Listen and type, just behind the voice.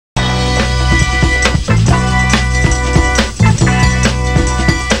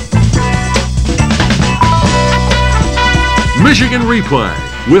Michigan Replay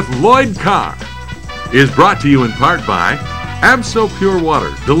with Lloyd Carr is brought to you in part by Abso Pure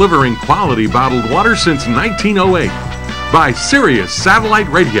Water, delivering quality bottled water since 1908. By Sirius Satellite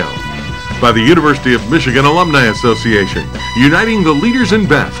Radio. By the University of Michigan Alumni Association, uniting the leaders in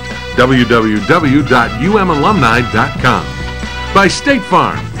best. www.umalumni.com. By State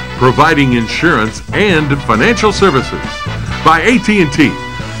Farm, providing insurance and financial services. By AT&T,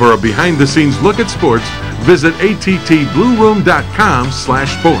 for a behind-the-scenes look at sports, visit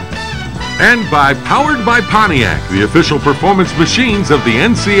attblueroom.com/sports. And by Powered by Pontiac, the official performance machines of the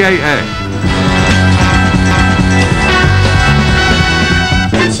NCAA.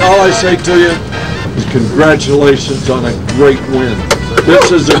 All I say to you is congratulations on a great win.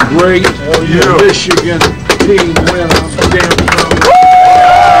 This is a great Michigan team win. I'm damn proud.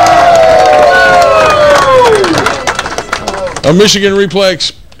 A Michigan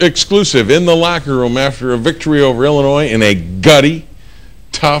Replay exclusive in the locker room after a victory over Illinois in a gutty,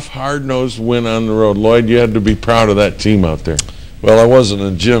 tough, hard-nosed win on the road. Lloyd, you had to be proud of that team out there. Well, I wasn't.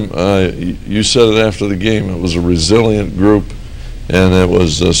 And Jim, you said it after the game. It was a resilient group, and it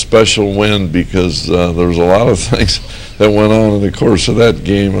was a special win because there was a lot of things that went on in the course of that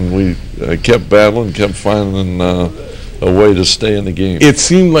game, and we kept battling, kept finding a way to stay in the game. It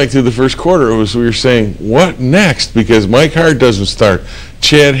seemed like through the first quarter we were saying, what next? Because Mike Hart doesn't start.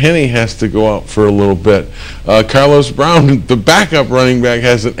 Chad Henne has to go out for a little bit. Carlos Brown, the backup running back,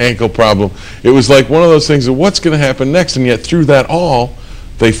 has an ankle problem. It was like one of those things of what's going to happen next, and yet through that all,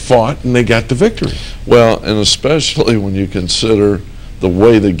 they fought and they got the victory. Well, and especially when you consider the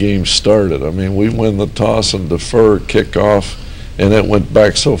way the game started. I mean, we win the toss and defer, kickoff, and it went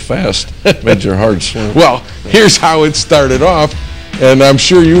back so fast, made your heart swim. Well, here's how it started off, and I'm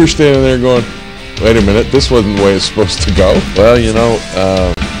sure you were standing there going, wait a minute, this wasn't the way it's supposed to go. Well, you know,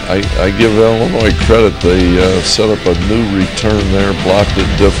 I give Illinois credit. They set up a new return there, blocked it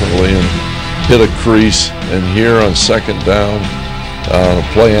differently, and hit a crease. And here on second down, a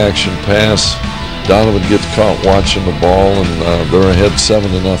play-action pass, Donovan gets caught watching the ball, and they're ahead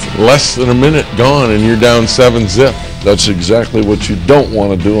 7-0. Less than a minute gone, and you're down 7-zip. That's exactly what you don't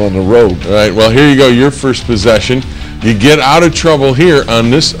want to do on the road. All right, well, here you go, your first possession. You get out of trouble here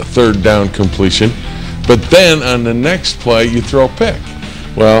on this third down completion, but then on the next play, you throw a pick.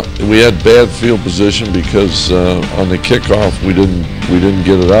 Well, we had bad field position because on the kickoff we didn't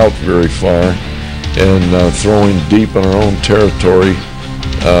get it out very far, and throwing deep in our own territory,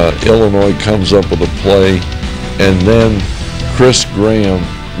 Illinois comes up with a play, and then Chris Graham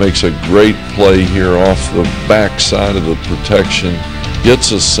makes a great play here off the back side of the protection,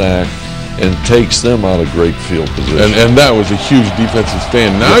 gets a sack, and takes them out of great field position. And that was a huge defensive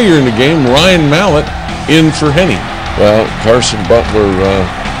stand. Now you're in the game. Ryan Mallett in for Henne. Well, Carson Butler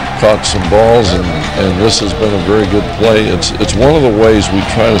caught some balls, and this has been a very good play. It's one of the ways we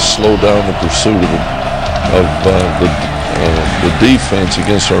try to slow down the pursuit of the defense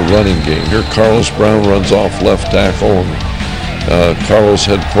against our running game. Here Carlos Brown runs off left tackle, and Carlos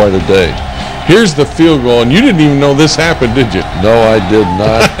had quite a day. Here's the field goal, and you didn't even know this happened, did you? No, I did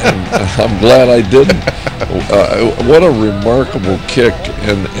not, and I'm glad I didn't. What a remarkable kick,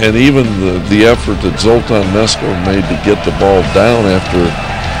 and even the effort that Zoltan Mesko made to get the ball down after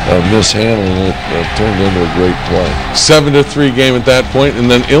mishandling it turned into a great play. 7-3 game at that point, and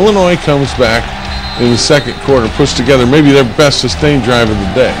then Illinois comes back in the second quarter, puts together maybe their best sustained drive of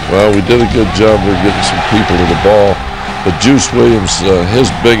the day. Well, we did a good job of getting some people to the ball. But Juice Williams,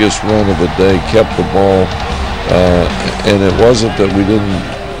 his biggest run of the day, kept the ball, and it wasn't that we didn't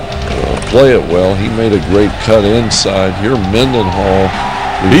play it well. He made a great cut inside. Here, Mendenhall,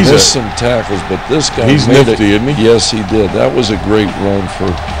 we missed some tackles, but this guy he's made nifty, isn't he? Yes, he did. That was a great run for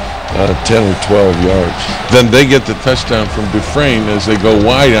 10 or 12 yards. Then they get the touchdown from Dufresne as they go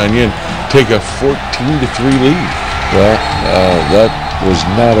wide on you and take a 14-3 lead. Well, that was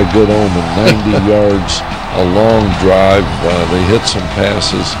not a good omen. 90 yards. A long drive. They hit some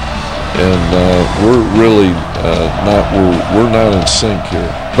passes, and we're really we're not in sync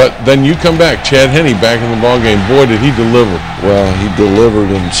here. But then you come back, Chad Henne back in the ball game. Boy, did he deliver! Well, he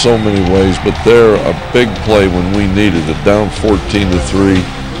delivered in so many ways, but they're a big play when we needed it. Down 14-3,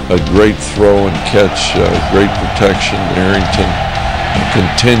 a great throw and catch, great protection. Arrington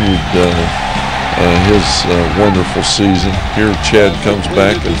continued his wonderful season. Here, Chad comes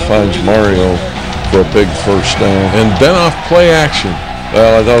back and finds Mario for a big first down. And then off play action.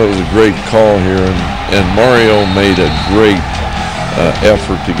 Well, I thought it was a great call here, and Mario made a great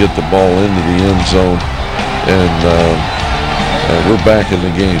effort to get the ball into the end zone, and we're back in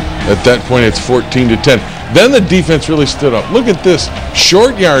the game. At that point, it's 14-10. Then the defense really stood up. Look at this.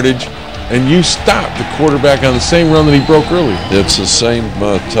 Short yardage, and you stop the quarterback on the same run that he broke earlier. It's the same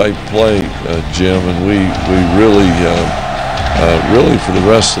type play, Jim, and we really, really for the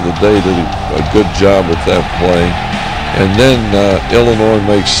rest of the day did a good job with that play. And then Illinois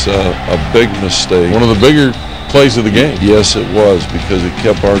makes a big mistake. One of the bigger plays of the game. Yes, it was, because it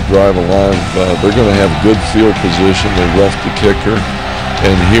kept our drive alive. They're going to have good field position. They left the kicker,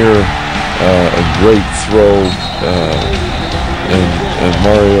 and here a great throw, and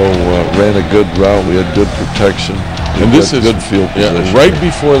Mario ran a good route. We had good protection. And this is good field position. Yeah, right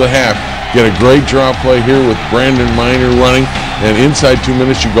before the half, get a great draw play here with Brandon Miner running, and inside 2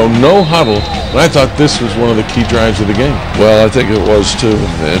 minutes you go no huddle. And I thought this was one of the key drives of the game. Well, I think it was too,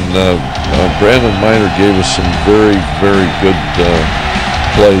 and Brandon Miner gave us some very, very good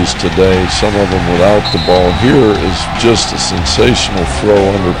plays today, some of them without the ball. Here is just a sensational throw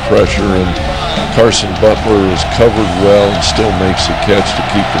under pressure, and Carson Butler is covered well and still makes a catch to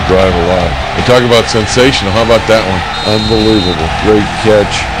keep the drive alive. We talk about sensational. How about that one? Unbelievable. Great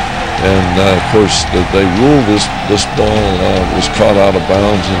catch. And, of course, they ruled this ball was caught out of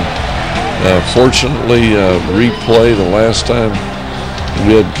bounds. And fortunately, replay the last time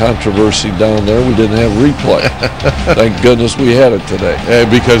we had controversy down there, we didn't have replay. Thank goodness we had it today.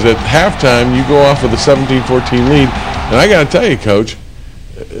 Because at halftime, you go off with a 17-14 lead. And I got to tell you, Coach,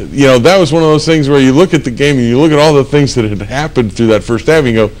 you know, that was one of those things where you look at the game and you look at all the things that had happened through that first half and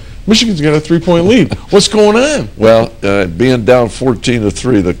you go, Michigan's got a 3-point lead. What's going on? Well, being down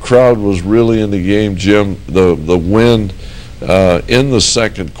 14-3, the crowd was really in the game, Jim. The wind in the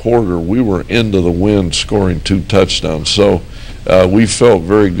second quarter, we were into the wind scoring 2 touchdowns. So we felt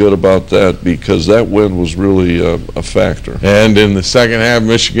very good about that because that win was really a factor. And in the second half,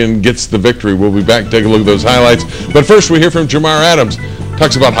 Michigan gets the victory. We'll be back, take a look at those highlights. But first, we hear from Jamar Adams.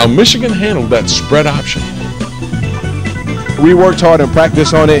 Talks about how Michigan handled that spread option. We worked hard and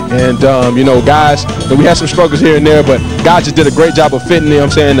practiced on it, and you know, guys, we had some struggles here and there, but guys just did a great job of fitting, you know what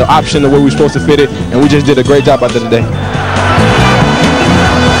I'm saying, the option the way we were supposed to fit it, and we just did a great job out there today.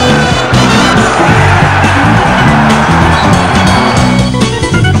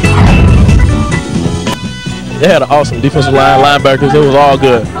 They had an awesome defensive line, linebackers. It was all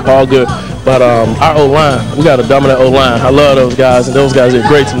good, all good. But our O-line, we got a dominant O-line. I love those guys, and those guys did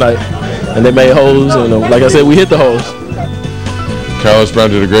great tonight. And they made holes, and like I said, we hit the holes. Carlos Brown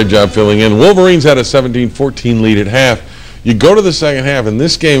did a great job filling in. Wolverines had a 17-14 lead at half. You go to the second half, and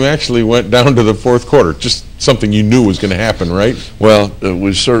this game actually went down to the fourth quarter. Just something you knew was going to happen, right? Well,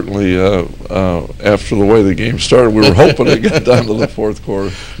 we certainly, after the way the game started, we were hoping it got down to the fourth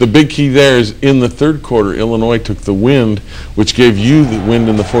quarter. The big key there is in the third quarter, Illinois took the wind, which gave you the wind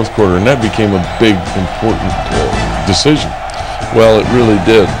in the fourth quarter, and that became a big, important decision. Well, it really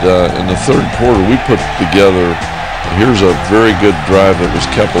did. In the third quarter, we put together, here's a very good drive that was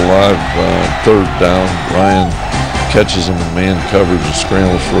kept alive, third down. Ryan catches him in man coverage and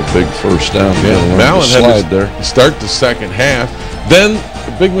scrambles for a big first down. Yeah, Mallon had to start the second half. Then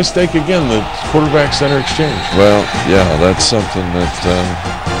a big mistake again, the quarterback center exchange. Well, yeah, that's something that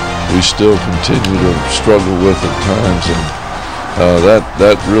we still continue to struggle with at times, and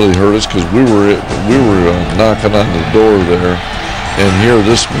that really hurt us because we were knocking on the door there, and here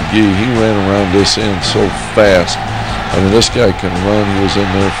this McGee, he ran around this end so fast. I mean, this guy can run. He was in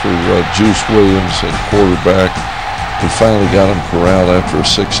there for Juice Williams at quarterback. We finally got him corralled after a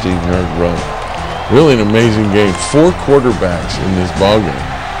 16-yard run. Really an amazing game. 4 quarterbacks in this ballgame.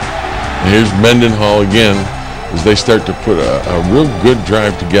 And here's Mendenhall again as they start to put a real good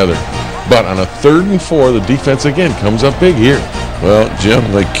drive together. But on a 3rd and 4, the defense again comes up big here. Well, Jim,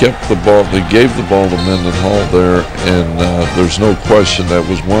 they kept the ball. They gave the ball to Mendenhall there, and there's no question that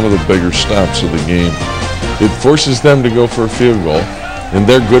was one of the bigger stops of the game. It forces them to go for a field goal, and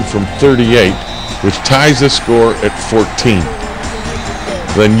they're good from 38. Which ties the score at 14.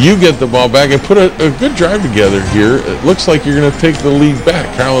 Then you get the ball back and put a good drive together here. It looks like you're going to take the lead back.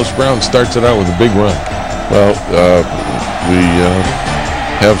 Carlos Brown starts it out with a big run. Well, we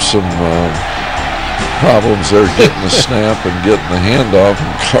have some problems there getting the snap and getting the handoff.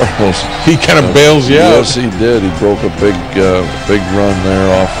 And Carlos, he kind of bails you out. Yes, he did. He broke a big run there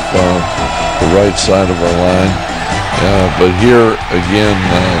off the right side of our line. But here, again,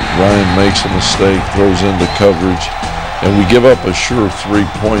 Ryan makes a mistake, throws into coverage, and we give up a sure 3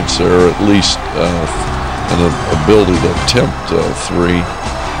 points there, at least an ability to attempt 3,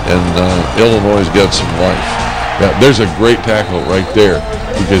 and Illinois got some life. Yeah, there's a great tackle right there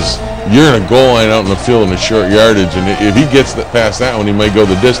because you're in a goal line out in the field in a short yardage, and if he gets past that one, he may go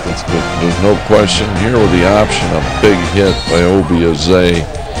the distance. But there's no question here with the option, a big hit by Obi Aze,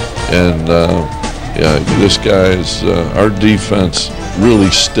 and yeah, this guy is, our defense really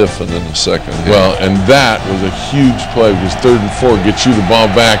stiffened in the second half. Well, and that was a huge play because 3rd and 4 gets you the ball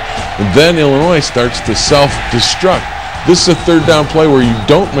back. And then Illinois starts to self-destruct. This is a 3rd down play where you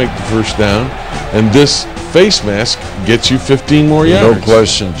don't make the 1st down, and this face mask gets you 15 more yards. No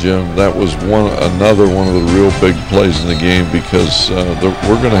question, Jim. That was another one of the real big plays in the game because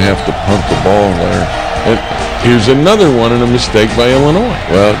we're going to have to punt the ball there. And here's another one and a mistake by Illinois.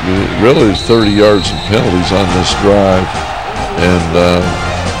 Well, really, there's 30 yards and penalties on this drive, and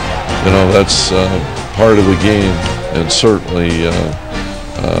that's part of the game, and certainly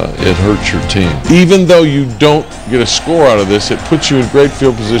it hurts your team. Even though you don't get a score out of this, it puts you in great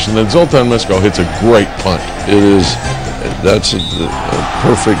field position. Then Zoltan Misko hits a great punt. That's a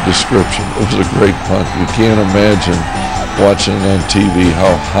perfect description. It was a great punt. You can't imagine watching it on TV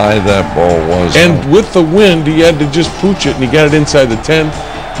how high that ball was. And with the wind, he had to just pooch it, and he got it inside the 10.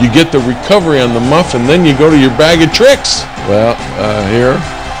 You get the recovery on the muff, and then you go to your bag of tricks. Well, here,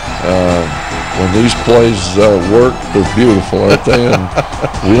 when these plays work, they're beautiful, aren't they? And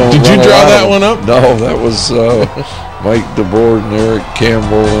we don't. Did you draw that one up? No, that was Mike DeBoer and Eric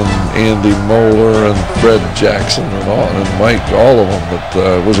Campbell and Andy Moeller and Fred Jackson and Mike, all of them. But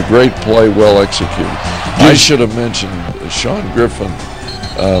it was a great play, well executed. I should have mentioned Sean Griffin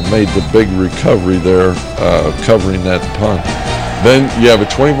made the big recovery there, covering that punt. Then you have a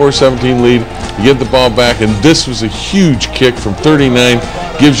 24-17 lead. You get the ball back, and this was a huge kick from 39.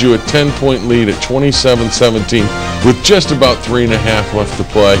 Gives you a 10-point lead at 27-17 with just about 3.5 left to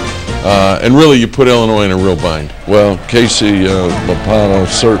play. And really, you put Illinois in a real bind. Well, Casey Lopano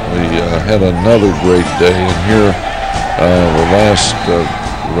certainly had another great day. And here,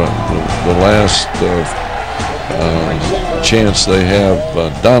 the last chance they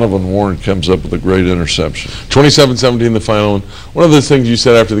have, Donovan Warren comes up with a great interception. 27-17 the final one. One of the things you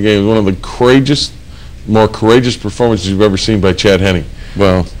said after the game was one of the more courageous performances you've ever seen by Chad Henne.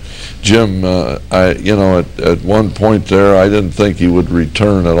 Well, Jim, at one point there, I didn't think he would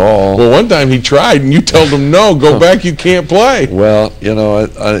return at all. Well, one time he tried, and you told him, no, go back, you can't play. Well,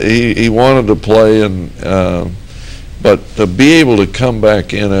 he wanted to play, but to be able to come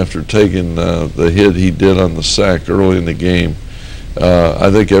back in after taking the hit he did on the sack early in the game, I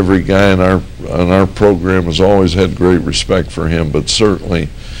think every guy in our program has always had great respect for him, but certainly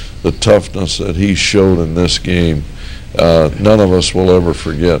the toughness that he showed in this game, none of us will ever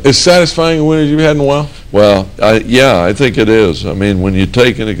forget. As satisfying a win as you've had in a while? Well, yeah, I think it is. I mean, when you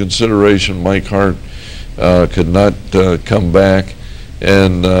take into consideration Mike Hart could not come back,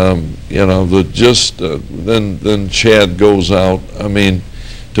 and then Chad goes out. I mean,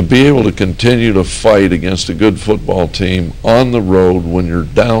 to be able to continue to fight against a good football team on the road when you're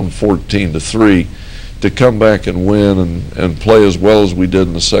down 14-3, to come back and win and play as well as we did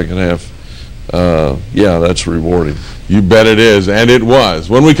in the second half, yeah, that's rewarding. You bet it is, and it was.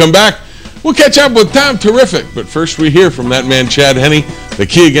 When we come back, we'll catch up with Tom Terrific. But first we hear from that man, Chad Henne. The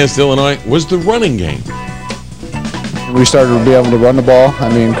key against Illinois was the running game. We started to be able to run the ball. I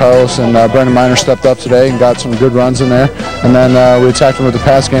mean, Carlos and Brendan Miner stepped up today and got some good runs in there. And then we attacked them with the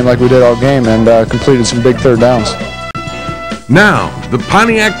pass game like we did all game and completed some big 3rd downs. Now, the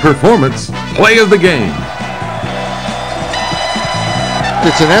Pontiac Performance Play of the Game.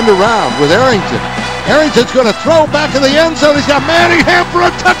 It's an end around with Arrington. Arrington's going to throw back in the end zone. He's got Manningham for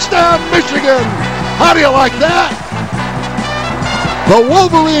a touchdown, Michigan. How do you like that? The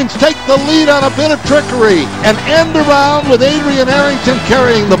Wolverines take the lead on a bit of trickery. An end around with Adrian Arrington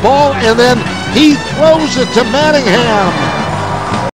carrying the ball, and then he throws it to Manningham.